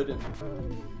misunderstood, and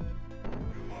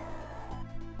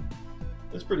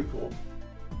it's pretty cool.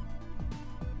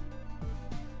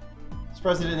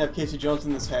 Surprised they didn't have Casey Jones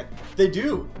in this hack. They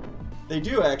do! They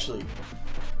do, actually.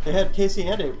 They had Casey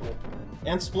and April.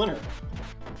 And Splinter.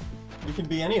 You can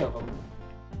be any of them.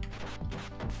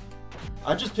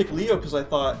 I just picked Leo because I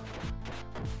thought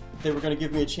they were going to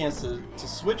give me a chance to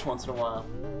switch once in a while.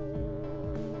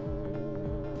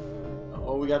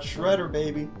 Oh, we got Shredder,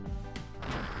 baby.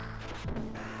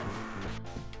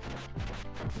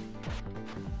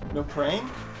 No Krang?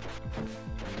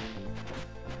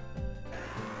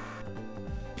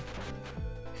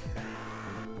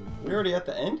 We're already at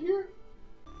the end here?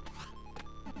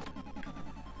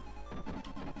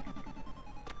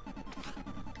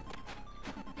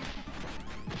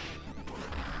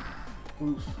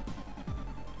 Oof.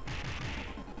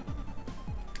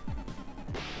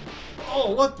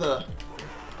 Oh, what the?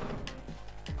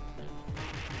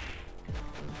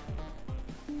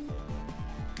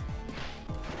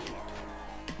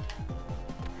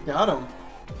 Got him.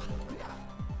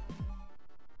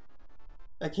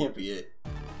 That can't be it.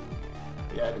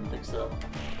 Yeah, I didn't think so.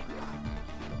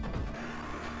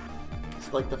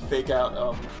 It's like the fake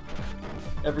out,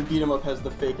 every beat 'em up has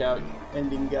the fake out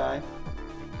ending guy.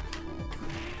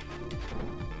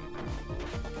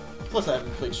 Plus I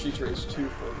haven't played Street Race 2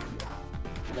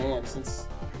 for, man, since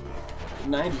the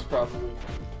 90s probably.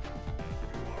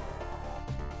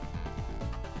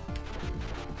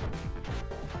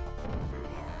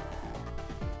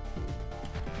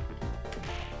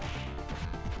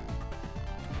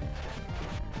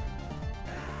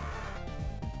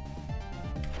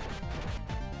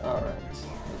 Alright,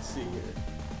 let's see here.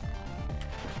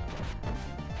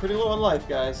 Pretty low on life,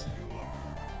 guys.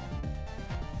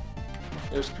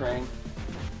 There's Krang.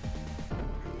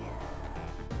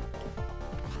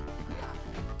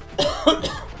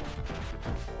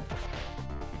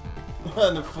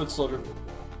 And the foot soldier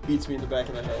beats me in the back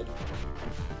of the head.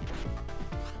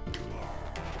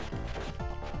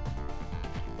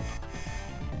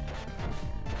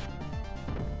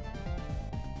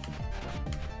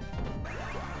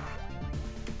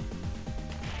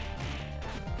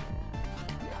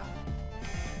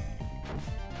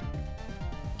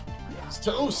 It's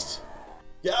toast.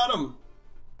 Got him.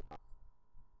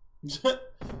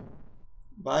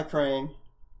 Bye, Krang.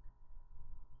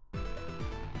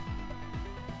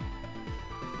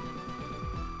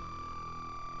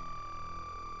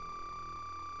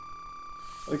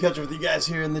 Let me catch up with you guys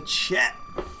here in the chat.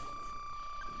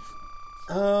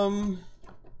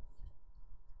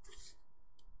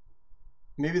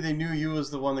 Maybe they knew you was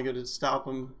the one that could stop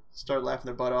them, start laughing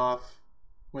their butt off.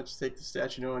 Went to take the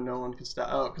statue, knowing no one could stop.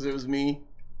 Oh, because it was me.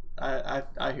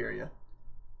 I hear you.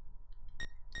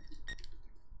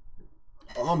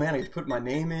 Oh man, I put my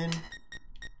name in.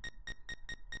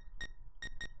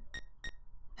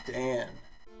 Damn.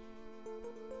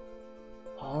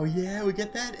 Oh yeah, we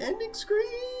get that ending screen.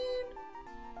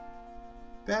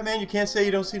 Batman, you can't say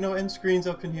you don't see no end screens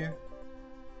up in here.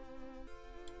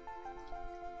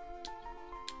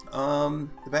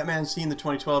 The Batman's seen the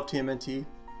 2012 TMNT.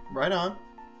 Right on.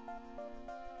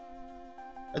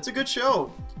 That's a good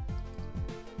show.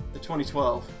 The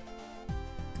 2012.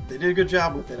 They did a good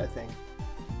job with it, I think.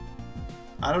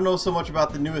 I don't know so much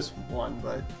about the newest one,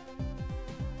 but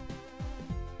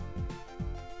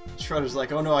Shredder's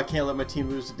like, oh no, I can't let my team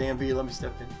lose to Dan B. Let me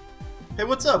step in. Hey,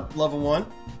 what's up, Level 1?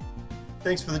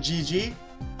 Thanks for the GG.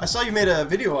 I saw you made a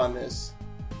video on this.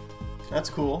 That's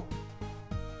cool.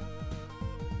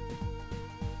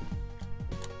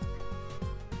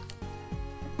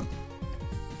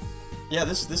 Yeah,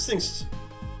 this thing's,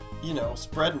 you know,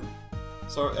 spreading.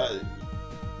 So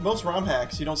most ROM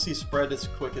hacks, you don't see spread as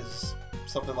quick as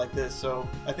something like this. So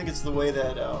I think it's the way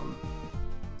that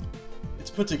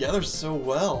it's put together so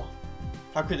well.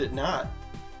 How could it not?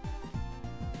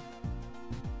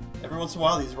 Every once in a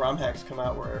while, these ROM hacks come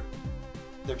out where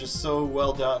they're just so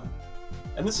well done.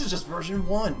 And this is just version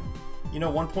 1. You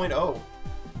know, 1.0.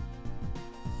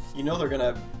 You know they're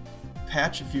gonna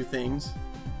patch a few things.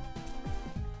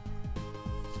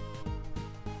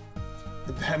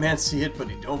 The Batman see it, but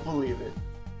he don't believe it.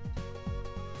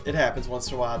 It happens once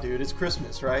in a while, dude. It's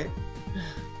Christmas, right?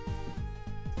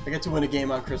 I get to win a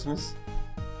game on Christmas.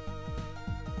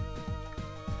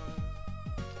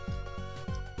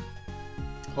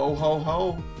 Ho ho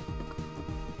ho.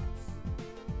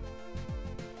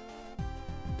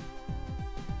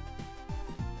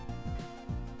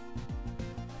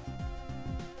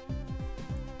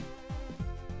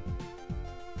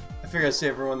 I figured I'd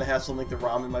save everyone the hassle and link the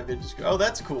ROM in my video. Oh,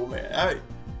 that's cool, man.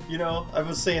 You know, I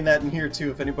was saying that in here too.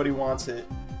 If anybody wants it,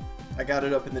 I got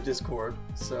it up in the Discord.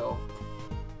 So,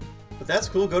 but that's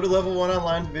cool. Go to Level 1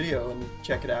 Online video and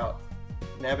check it out.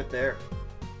 Nab it there.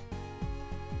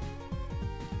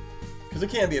 Because it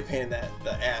can be a pain in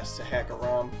the ass to hack a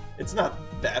ROM. It's not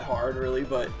that hard, really,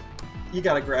 but you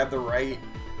gotta grab the right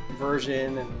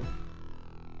version, and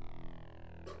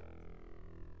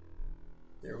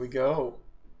there we go.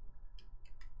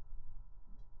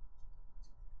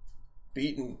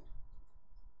 Beaten.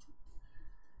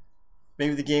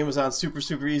 Maybe the game was on super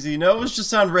easy. No, it was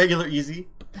just on regular easy.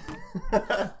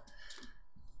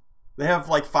 They have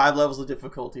like 5 levels of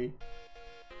difficulty.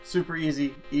 Super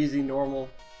easy, easy, normal,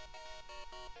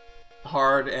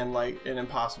 hard, and like an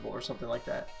impossible or something like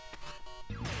that.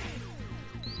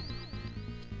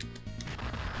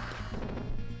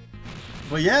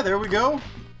 Well, yeah, there we go.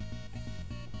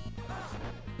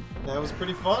 That was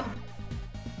pretty fun.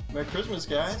 Merry Christmas,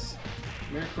 guys.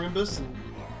 Merry Christmas and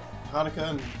Hanukkah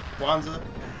and Kwanzaa.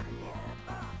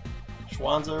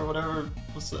 Schwanzaa or whatever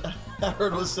I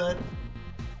heard was said.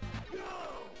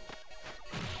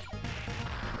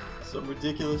 Some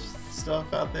ridiculous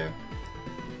stuff out there.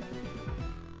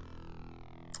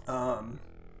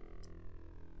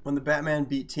 When the Batman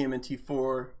beat Tmnt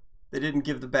 4, they didn't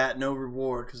give the Bat no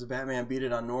reward because the Batman beat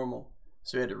it on normal.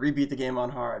 So he had to rebeat the game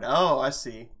on hard. Oh, I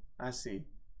see. I see.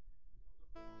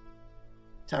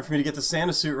 Time for me to get the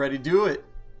Santa suit ready. Do it.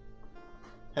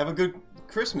 Have a good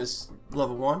Christmas,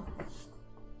 Level 1.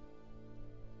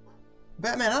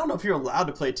 Batman, I don't know if you're allowed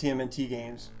to play TMNT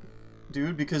games,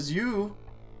 dude, because you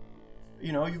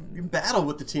know, you battle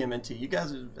with the TMNT. You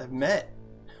guys have met.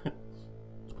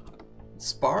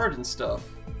 Sparred and stuff.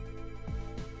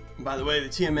 And by the way, the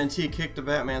TMNT kicked the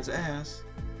Batman's ass.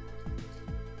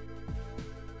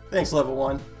 Thanks, Level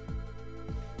 1.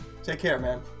 Take care,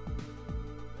 man.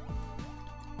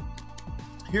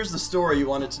 Here's the story you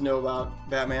wanted to know about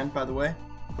Batman, by the way.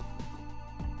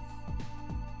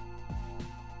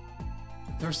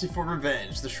 Thirsty for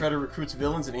revenge, the Shredder recruits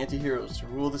villains and anti-heroes to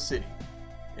rule the city.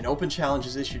 An open challenge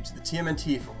is issued to the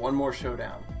TMNT for one more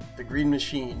showdown. The Green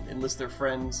Machine enlists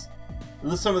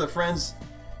some of their friends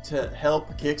to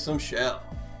help kick some shell.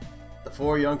 The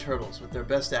 4 young turtles, with their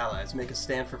best allies, make a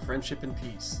stand for friendship and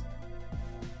peace.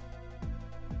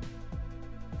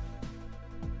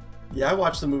 Yeah, I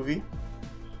watched the movie.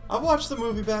 I watched the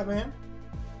movie Batman.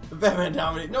 The Batman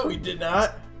dominated. No, he did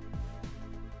not.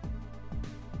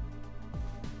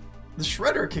 The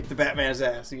Shredder kicked the Batman's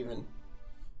ass, even.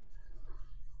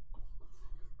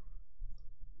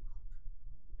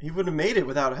 He wouldn't have made it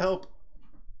without help.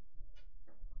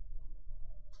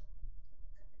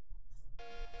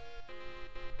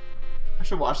 I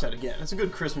should watch that again. It's a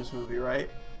good Christmas movie, right?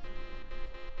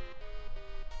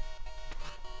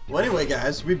 Well, anyway,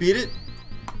 guys, we beat it.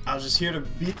 I was just here to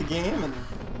beat the game and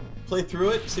play through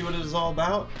it, see what it is all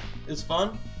about. It's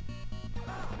fun.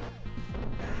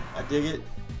 I dig it.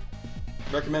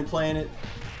 Recommend playing it.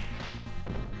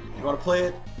 If you want to play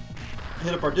it,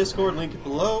 hit up our Discord, link it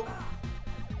below.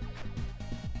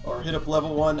 Or hit up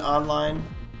Level 1 Online,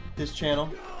 his channel.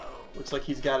 Looks like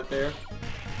he's got it there.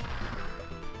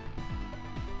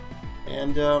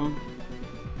 And,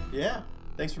 yeah.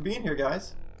 Thanks for being here,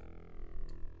 guys.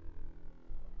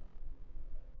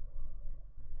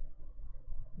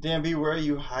 Dan B, where are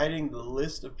you hiding the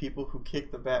list of people who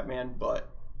kicked the Batman butt?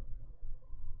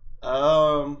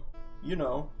 You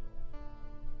know.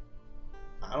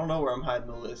 I don't know where I'm hiding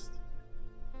the list.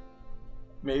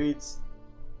 Maybe it's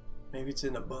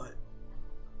in the butt.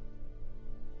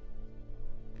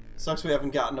 Sucks we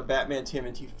haven't gotten a Batman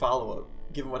Tmnt follow-up,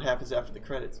 given what happens after the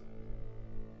credits.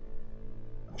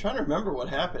 I'm trying to remember what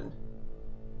happened.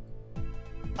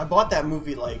 I bought that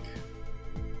movie like...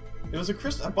 It was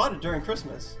I bought it during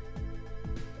Christmas.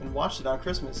 And watched it on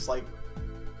Christmas, like...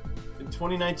 in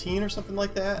 2019 or something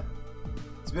like that.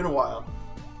 It's been a while.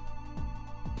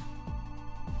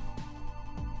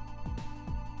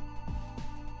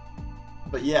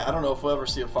 But yeah, I don't know if we'll ever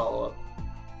see a follow-up.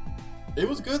 It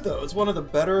was good, though. It's one of the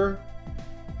better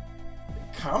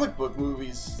comic book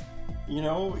movies. You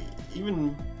know,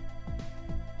 even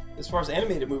as far as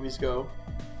animated movies go,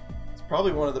 it's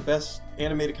probably one of the best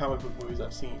animated comic book movies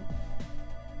I've seen.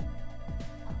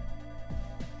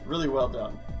 Really well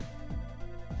done.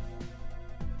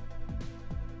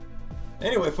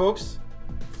 Anyway, folks,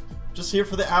 just here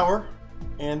for the hour,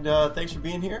 and thanks for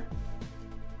being here.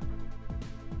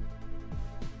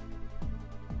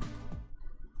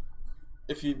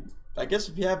 I guess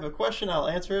if you have a question, I'll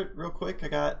answer it real quick.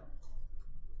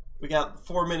 We got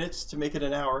 4 minutes to make it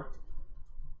an hour.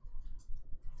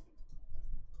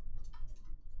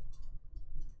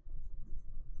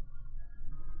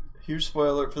 Huge spoiler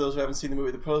alert for those who haven't seen the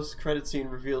movie. The post-credit scene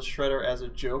reveals Shredder as a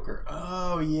Joker.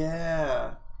 Oh,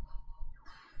 yeah.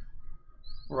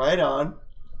 Right on.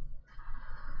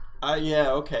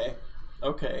 Yeah, okay.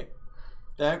 Okay.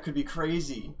 That could be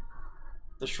crazy.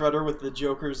 The Shredder with the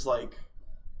Joker's, like,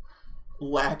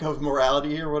 lack of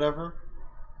morality or whatever.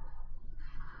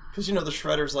 Because, you know, the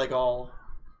Shredder's, like, all...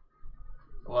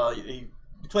 Well, he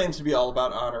claims to be all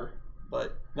about honor,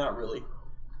 but not really.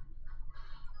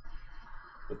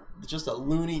 But just a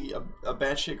loony, a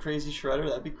batshit crazy Shredder,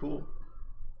 that'd be cool.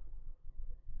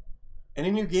 Any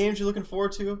new games you're looking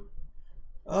forward to?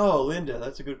 Oh, Linda,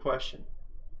 that's a good question.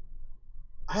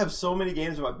 I have so many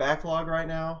games in my backlog right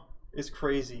now. It's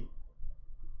crazy.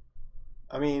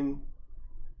 I mean,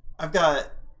 I've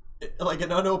got like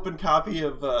an unopened copy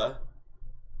of a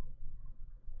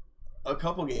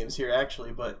couple games here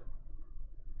actually, but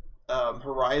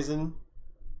Horizon,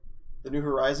 the new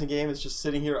Horizon game is just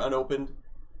sitting here unopened.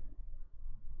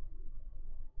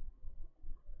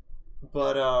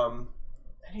 But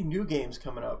any new games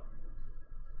coming up?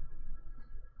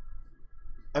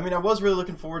 I mean, I was really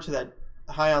looking forward to that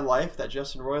High on Life, that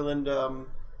Justin Roiland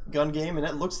gun game, and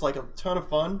that looks like a ton of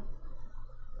fun.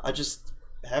 I just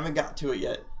haven't got to it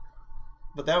yet.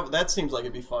 But that seems like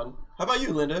it'd be fun. How about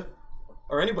you, Linda?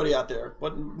 Or anybody out there?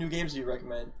 What new games do you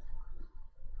recommend?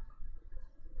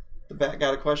 The Bat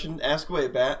got a question? Ask away,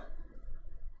 Bat.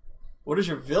 What is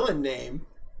your villain name?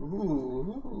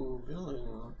 Ooh, villain.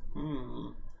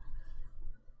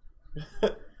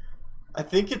 I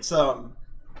think it's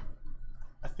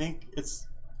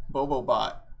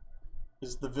Bobobot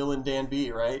is the villain Dan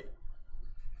B, right?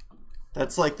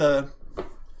 That's like the...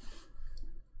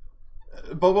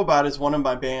 Bobobot is one of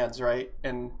my bands, right?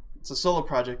 And it's a solo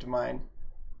project of mine.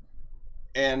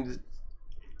 And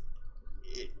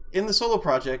in the solo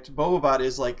project, Bobobot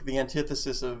is like the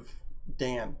antithesis of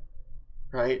Dan,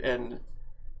 right? And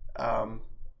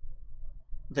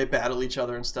they battle each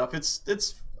other and stuff.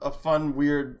 It's a fun,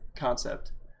 weird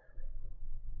concept.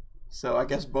 So I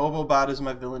guess Bobobot is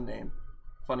my villain name.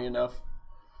 Funny enough.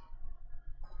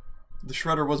 The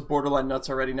Shredder was borderline nuts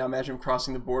already. Now imagine him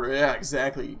crossing the border. Yeah,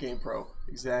 exactly, GamePro.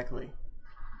 Exactly.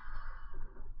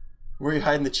 Where are you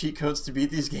hiding the cheat codes to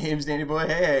beat these games, Danny boy?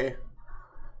 Hey.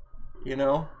 You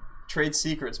know, trade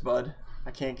secrets, bud.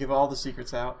 I can't give all the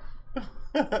secrets out.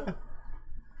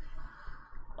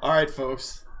 Alright,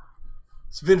 folks.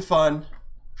 It's been fun.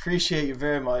 Appreciate you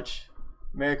very much.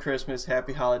 Merry Christmas.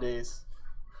 Happy holidays.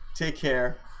 Take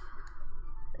care.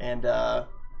 And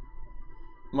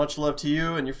much love to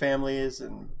you and your families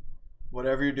and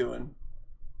whatever you're doing.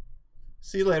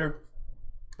 See you later.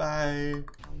 Bye.